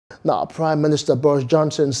Now, Prime Minister Boris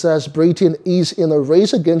Johnson says Britain is in a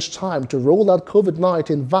race against time to roll out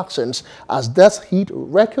COVID-19 vaccines as deaths hit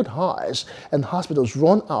record highs and hospitals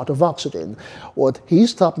run out of oxygen, with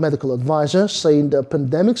his top medical advisor saying the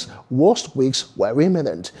pandemic's worst weeks were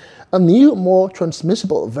imminent. A new, more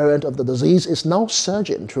transmissible variant of the disease is now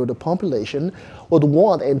surging through the population, with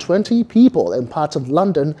 1 in 20 people in parts of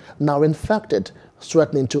London now infected,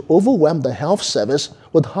 threatening to overwhelm the health service,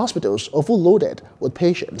 with hospitals overloaded with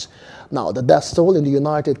patients. Now, the death toll in the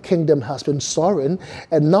United Kingdom has been soaring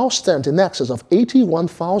and now stands in excess of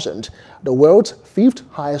 81,000, the world's 5th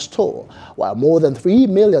highest toll, while more than 3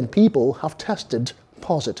 million people have tested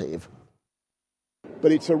positive.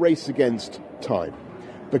 But it's a race against time,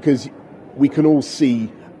 because we can all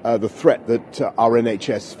see the threat that our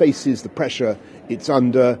NHS faces, the pressure it's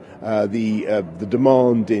under, the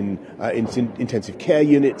demand in intensive care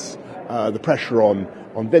units, the pressure on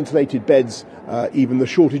ventilated beds, even the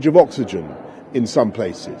shortage of oxygen in some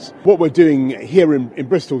places. What we're doing here in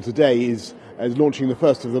Bristol today is launching the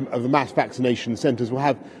first of the mass vaccination centres. We'll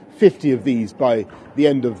have 50 of these by the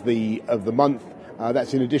end of the month.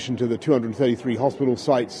 That's in addition to the 233 hospital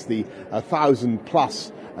sites, the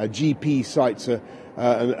 1,000+ GP sites,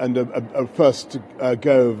 and a first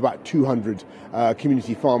go of about 200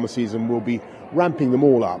 community pharmacies, and we'll be ramping them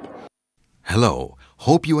all up. Hello,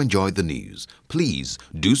 hope you enjoyed the news. Please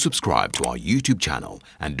do subscribe to our YouTube channel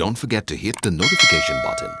and don't forget to hit the notification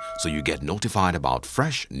button so you get notified about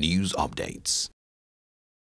fresh news updates.